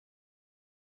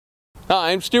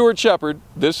Hi, I'm Stuart Shepard.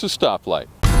 This is Stoplight.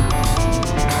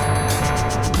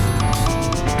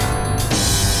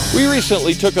 We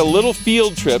recently took a little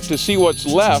field trip to see what's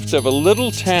left of a little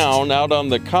town out on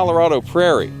the Colorado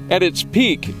prairie. At its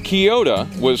peak, Keota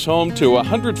was home to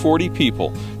 140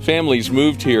 people. Families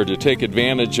moved here to take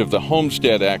advantage of the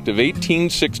Homestead Act of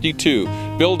 1862.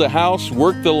 Build a house,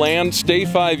 work the land, stay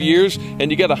 5 years, and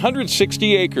you get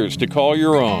 160 acres to call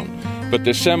your own. But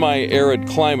the semi-arid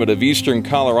climate of eastern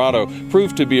Colorado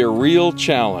proved to be a real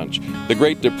challenge. The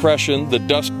Great Depression, the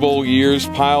Dust Bowl years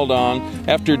piled on.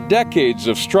 After decades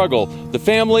of struggle, the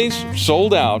families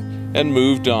sold out and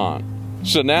moved on.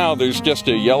 So now there's just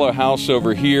a yellow house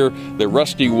over here, the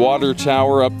rusty water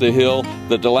tower up the hill,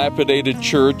 the dilapidated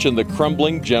church, and the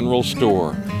crumbling general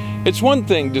store. It's one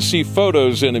thing to see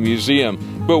photos in a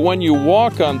museum, but when you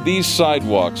walk on these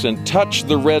sidewalks and touch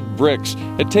the red bricks,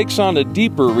 it takes on a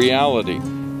deeper reality.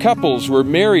 Couples were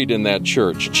married in that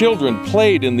church, children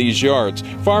played in these yards,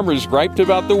 farmers griped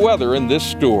about the weather in this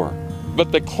store.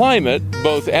 But the climate,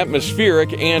 both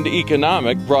atmospheric and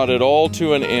economic, brought it all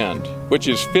to an end, which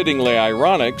is fittingly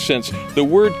ironic since the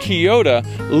word Keota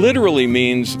literally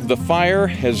means the fire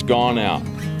has gone out.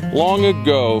 Long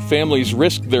ago, families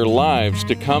risked their lives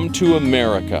to come to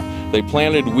America. They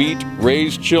planted wheat,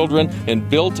 raised children, and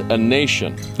built a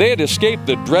nation. They had escaped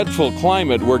the dreadful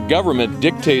climate where government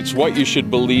dictates what you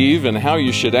should believe and how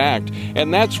you should act,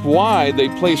 and that's why they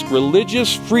placed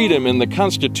religious freedom in the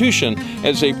Constitution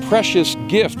as a precious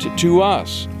gift to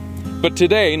us. But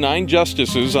today, 9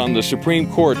 justices on the Supreme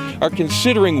Court are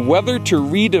considering whether to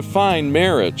redefine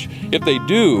marriage. If they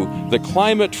do, the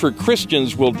climate for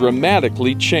Christians will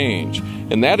dramatically change.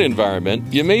 In that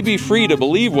environment, you may be free to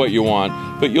believe what you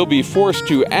want, but you'll be forced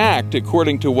to act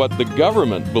according to what the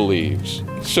government believes.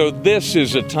 So this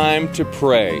is a time to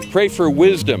pray. Pray for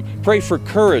wisdom, pray for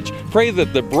courage, pray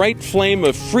that the bright flame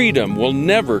of freedom will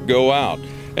never go out,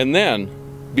 and then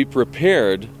be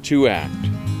prepared to act.